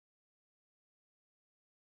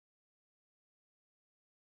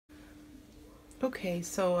Okay,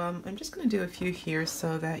 so I'm just going to do a few here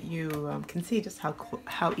so that you can see just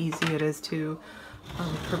how easy it is to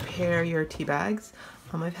prepare your tea bags.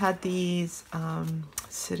 I've had these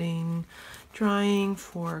sitting drying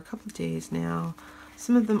for a couple of days now.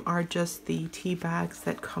 Some of them are just the tea bags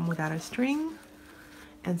that come without a string,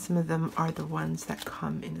 and some of them are the ones that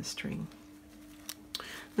come in a string.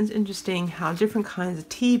 It's interesting how different kinds of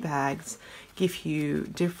tea bags give you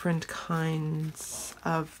different kinds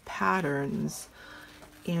of patterns.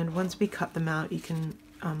 And once we cut them out, you can,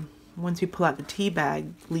 once we pull out the tea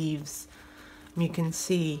bag leaves, you can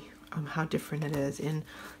see how different it is. And,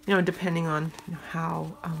 depending on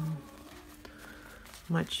how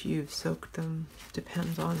much you've soaked them,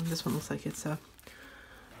 depends on, this one looks like it's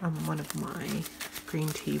one of my green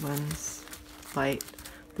tea ones, light.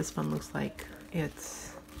 This one looks like it's,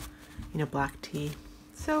 black tea.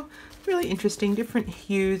 So really interesting. Different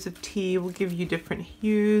hues of tea will give you different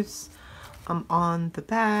hues on the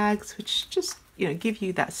bags, which just give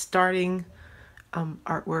you that starting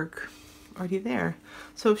artwork already there.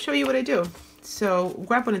 So I'll show you what I do. So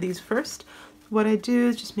grab one of these first. What I do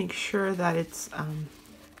is just make sure that it's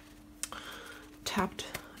tapped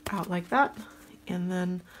out like that, and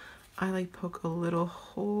then I poke a little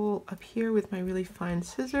hole up here with my really fine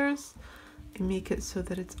scissors and make it so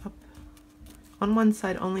that it's up on one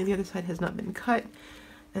side only, the other side has not been cut.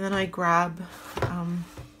 And then I grab, you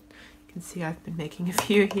can see I've been making a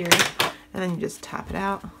few here, and then you just tap it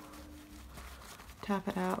out. Tap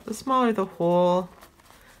it out. The smaller the hole,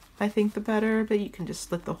 I think the better, but you can just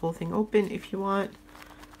slit the whole thing open if you want.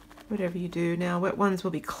 Whatever you do. Now, wet ones will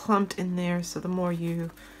be clumped in there, so the more you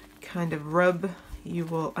kind of rub, you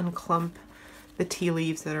will unclump the tea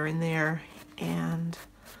leaves that are in there, and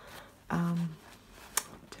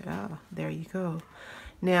ta-da, there you go.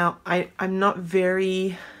 Now, I'm not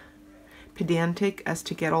very pedantic as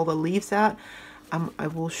to get all the leaves out.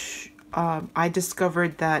 I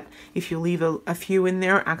discovered that if you leave a few in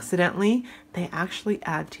there accidentally, they actually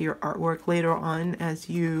add to your artwork later on as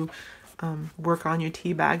you work on your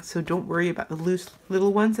tea bag. So don't worry about the loose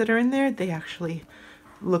little ones that are in there. They actually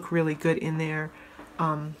look really good in there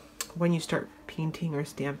when you start painting or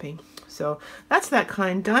stamping. So that's that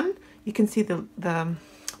kind done. You can see the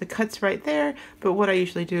cuts right there, but what I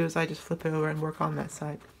usually do is I just flip it over and work on that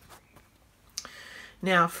side.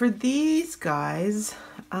 Now for these guys,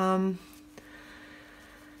 I'm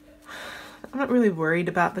not really worried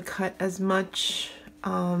about the cut as much.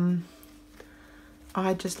 I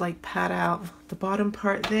just pat out the bottom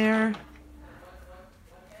part there.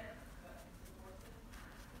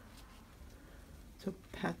 So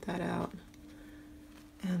pat that out,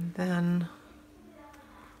 and then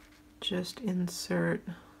just insert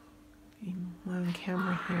my own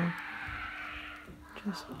camera here.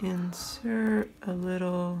 Just insert a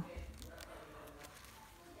little,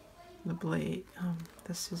 the blade,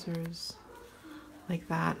 the scissors, like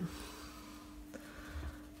that.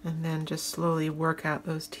 And then just slowly work out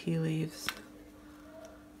those tea leaves.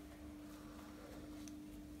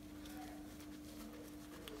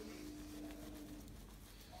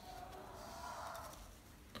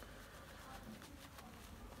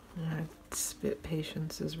 Spit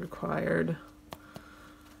patience is required.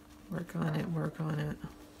 Work on it, work on it.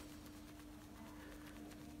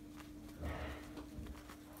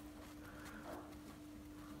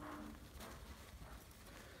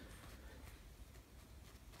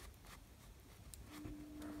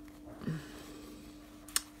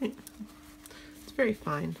 It's very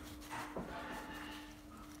fine.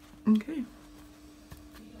 Okay.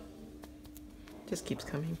 Just keeps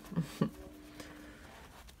coming.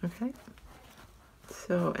 Okay.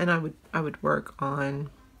 So, and I would work on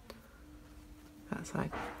that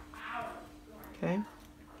side. Okay.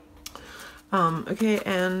 Okay,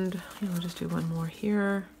 and we'll just do one more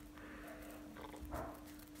here.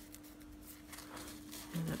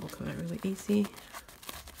 And that will come out really easy.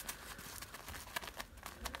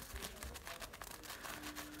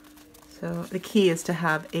 So the key is to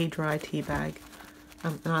have a dry tea bag.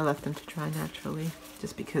 And I left them to dry naturally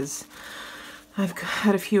just because I've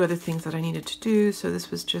had a few other things that I needed to do. So this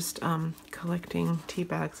was just collecting tea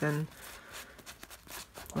bags and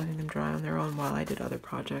letting them dry on their own while I did other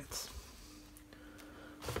projects.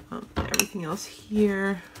 Everything else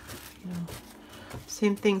here,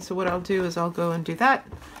 same thing. So what I'll do is I'll go and do that,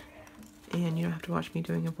 and you don't have to watch me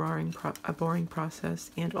doing a boring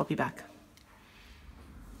process, and I'll be back.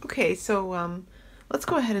 Okay, so let's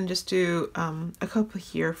go ahead and just do a couple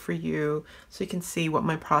here for you so you can see what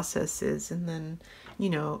my process is, and then you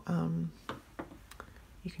can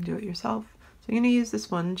do it yourself. So I'm going to use this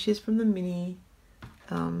one. She's from the mini.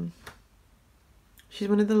 She's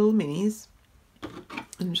one of the little minis,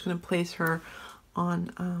 I'm just going to place her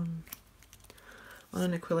on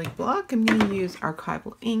an acrylic block. I'm going to use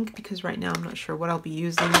archival ink because right now I'm not sure what I'll be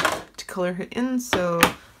using to color her in, so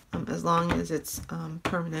as long as it's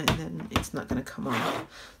permanent, then it's not going to come off.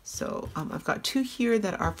 So I've got two here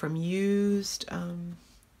that are from used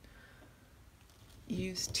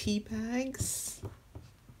tea bags.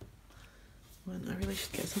 One, I really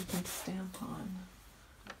should get something to stamp on.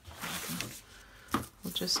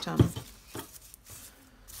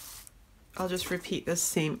 I'll just repeat this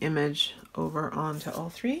same image over onto all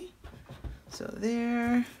three. So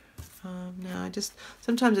there. Now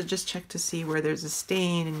sometimes I just check to see where there's a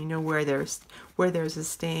stain, and you know where there's a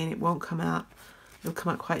stain, it won't come out. It'll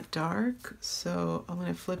come out quite dark. So I'm going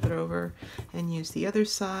to flip it over and use the other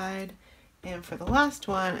side. And for the last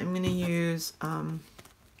one, I'm going to use an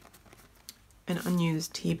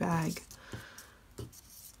unused tea bag.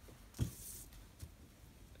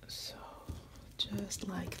 So just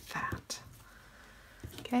like that.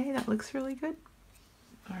 Okay, that looks really good.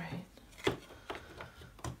 All right.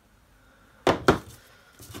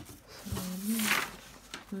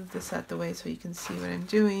 Move this out the way so you can see what I'm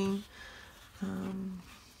doing.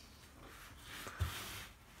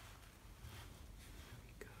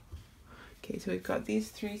 Okay, so we've got these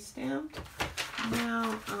three stamped.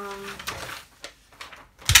 Now,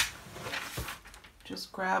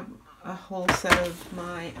 just grab a whole set of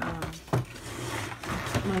my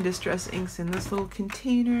my Distress inks in this little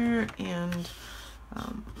container, and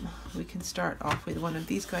we can start off with one of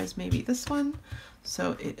these guys, maybe this one.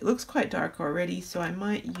 So it looks quite dark already, so I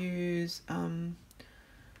might use a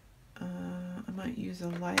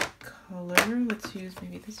light color. Let's use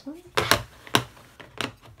maybe this one.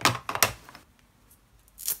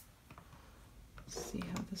 Let's see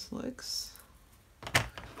how this looks.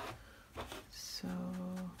 So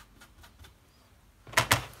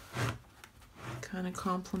kind of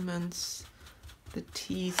complements the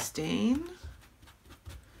tea stain.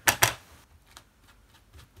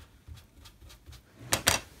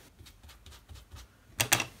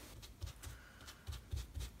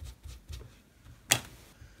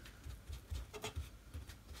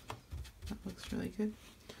 Looks really good.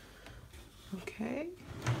 Okay,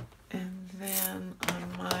 and then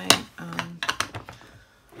on my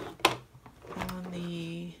on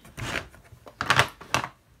the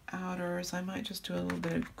outers, I might just do a little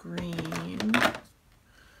bit of green.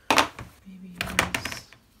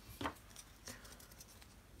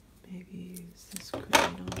 Maybe use this green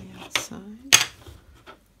on the outside.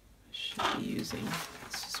 I should be using.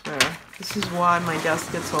 This is why my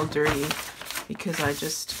desk gets all dirty, because I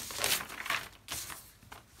just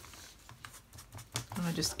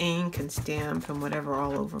ink and stamp and whatever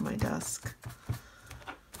all over my desk.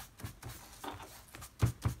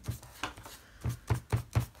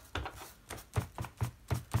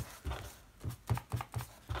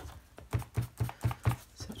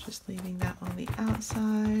 So just leaving that on the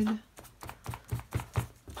outside.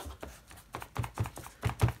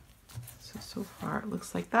 So far it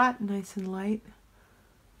looks like that, nice and light.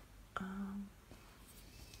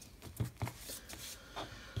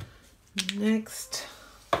 Next,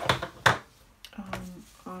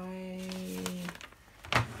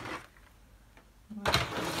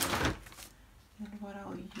 what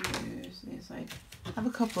I'll use is I have a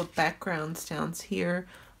couple of background sounds here,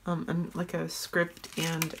 and like a script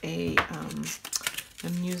and a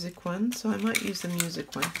music one. So I might use the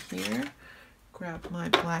music one here. Grab my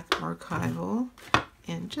black archival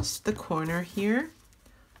and just the corner here.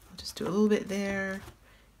 I'll just do a little bit there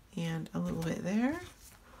and a little bit there.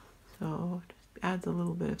 So it adds a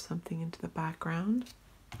little bit of something into the background.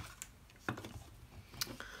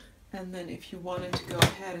 And then if you wanted to go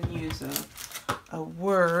ahead and use a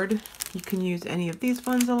word, you can use any of these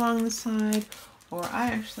ones along the side, or I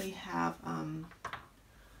actually have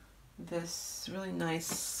this really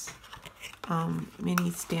nice mini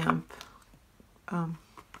stamp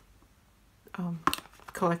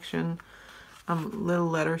collection, little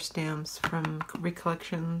letter stamps from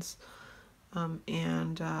Recollections.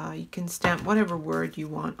 And you can stamp whatever word you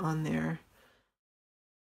want on there.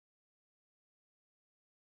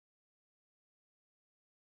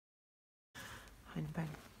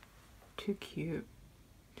 Too cute.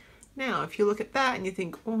 Now, if you look at that and you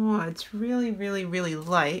think, oh, it's really, really, really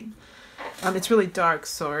light. It's really dark,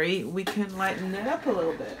 sorry. We can lighten it up a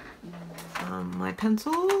little bit. My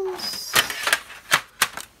pencils.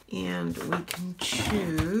 And we can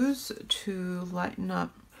choose to lighten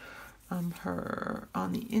up her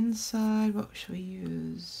on the inside. What should we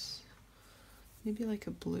use? Maybe like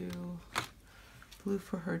a blue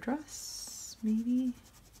for her dress, maybe.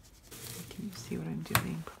 Can you see what I'm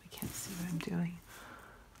doing? Probably can't see what I'm doing.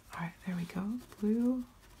 All right, there we go, blue.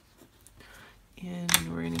 And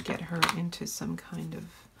we're gonna get her into some kind of,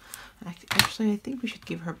 actually I think we should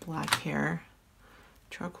give her black hair.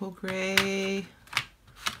 Charcoal gray.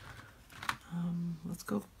 Let's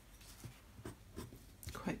go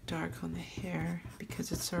quite dark on the hair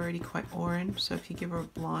because it's already quite orange. So if you give her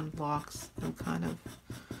blonde locks, they'll kind of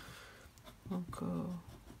will go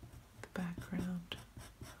the background.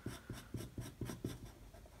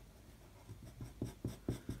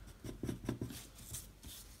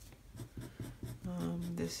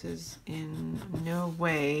 This is in no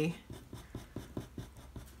way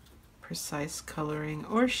precise coloring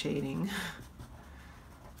or shading.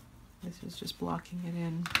 This is just blocking it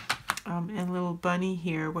in. And little bunny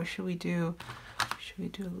here, what should we do? Should we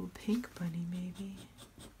do a little pink bunny maybe?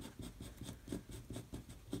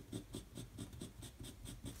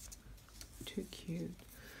 Too cute.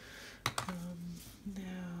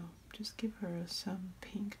 Now, just give her some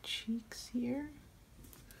pink cheeks here.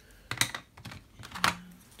 And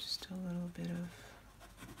just a little bit of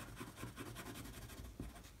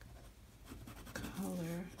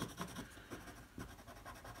color.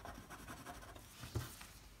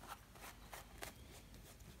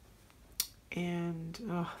 And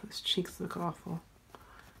oh, those cheeks look awful.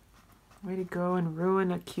 Way to go and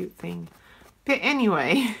ruin a cute thing. But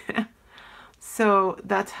anyway, so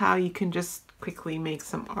that's how you can just quickly make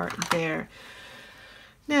some art there.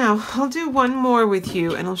 Now I'll do one more with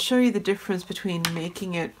you, and I'll show you the difference between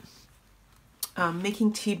making it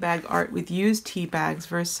making tea bag art with used tea bags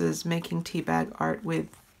versus making tea bag art with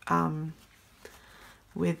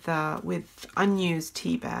unused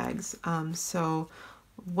tea bags. So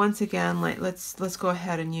once again, let's go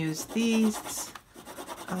ahead and use these.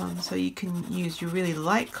 So you can use your really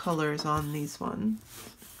light colors on these ones.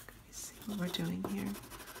 Let's see what we're doing here.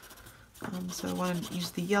 So I want to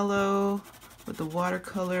use the yellow with the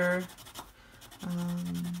watercolor.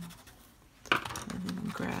 And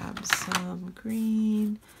then grab some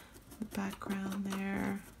green in the background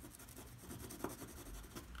there.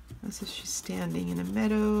 This is she's standing in a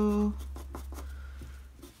meadow.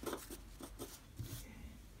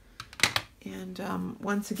 And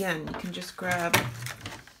once again, you can just grab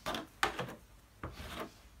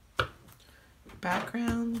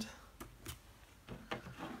background.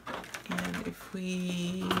 And if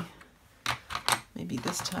we, maybe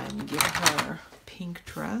this time give her pink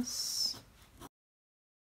dress.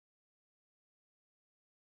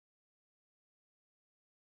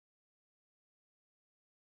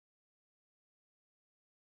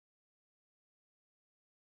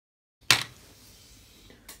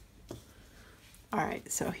 All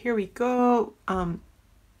right, so here we go.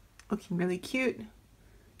 Looking really cute.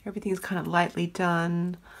 Everything's kind of lightly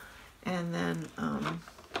done. And then I'm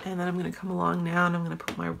going to come along now and I'm going to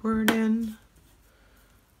put my word in.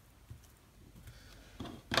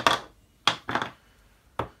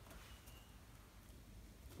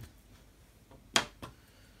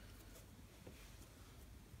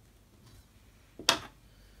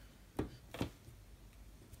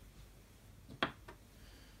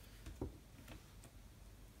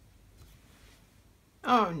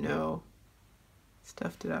 Oh no,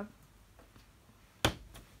 stuffed it up. That's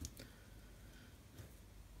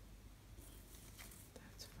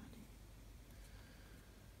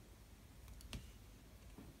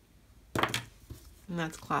funny. And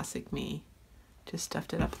that's classic me. Just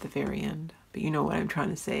stuffed it up at the very end. But you know what I'm trying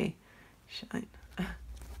to say. Shine.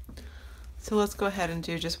 So let's go ahead and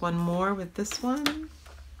do just one more with this one.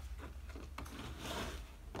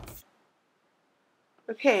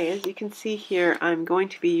 Okay, as you can see here, I'm going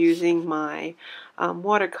to be using my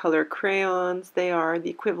watercolor crayons. They are the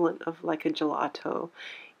equivalent of like a gelato.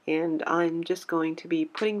 And I'm just going to be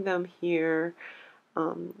putting them here,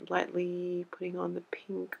 lightly putting on the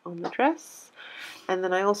pink on the dress. And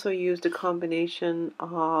then I also used a combination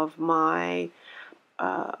of my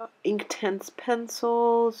Inktense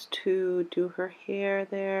pencils to do her hair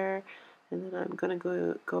there. And then I'm going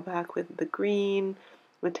to go back with the green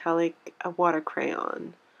metallic water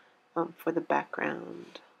crayon for the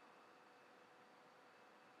background.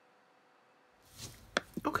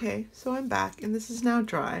 Okay, so I'm back and this is now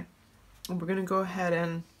dry. And we're going to go ahead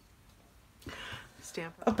and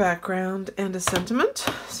stamp a background and a sentiment.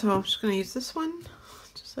 So I'm just going to use this one,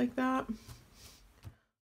 just like that.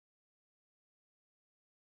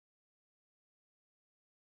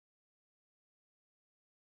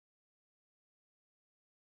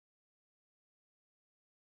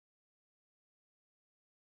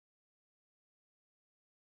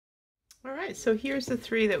 All right, so here's the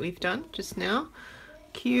three that we've done just now.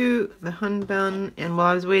 cute, the Hunbun, and while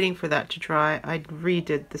I was waiting for that to dry, I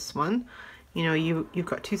redid this one. You know, you've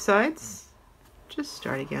got two sides, just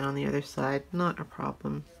start again on the other side, not a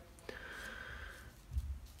problem.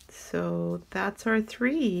 So that's our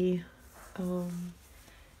three.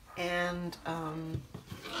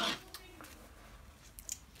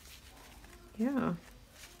 Yeah.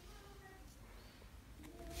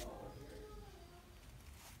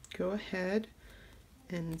 Go ahead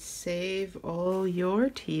and save all your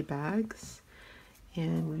tea bags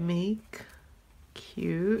and make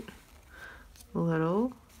cute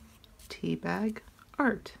little tea bag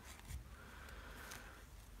art.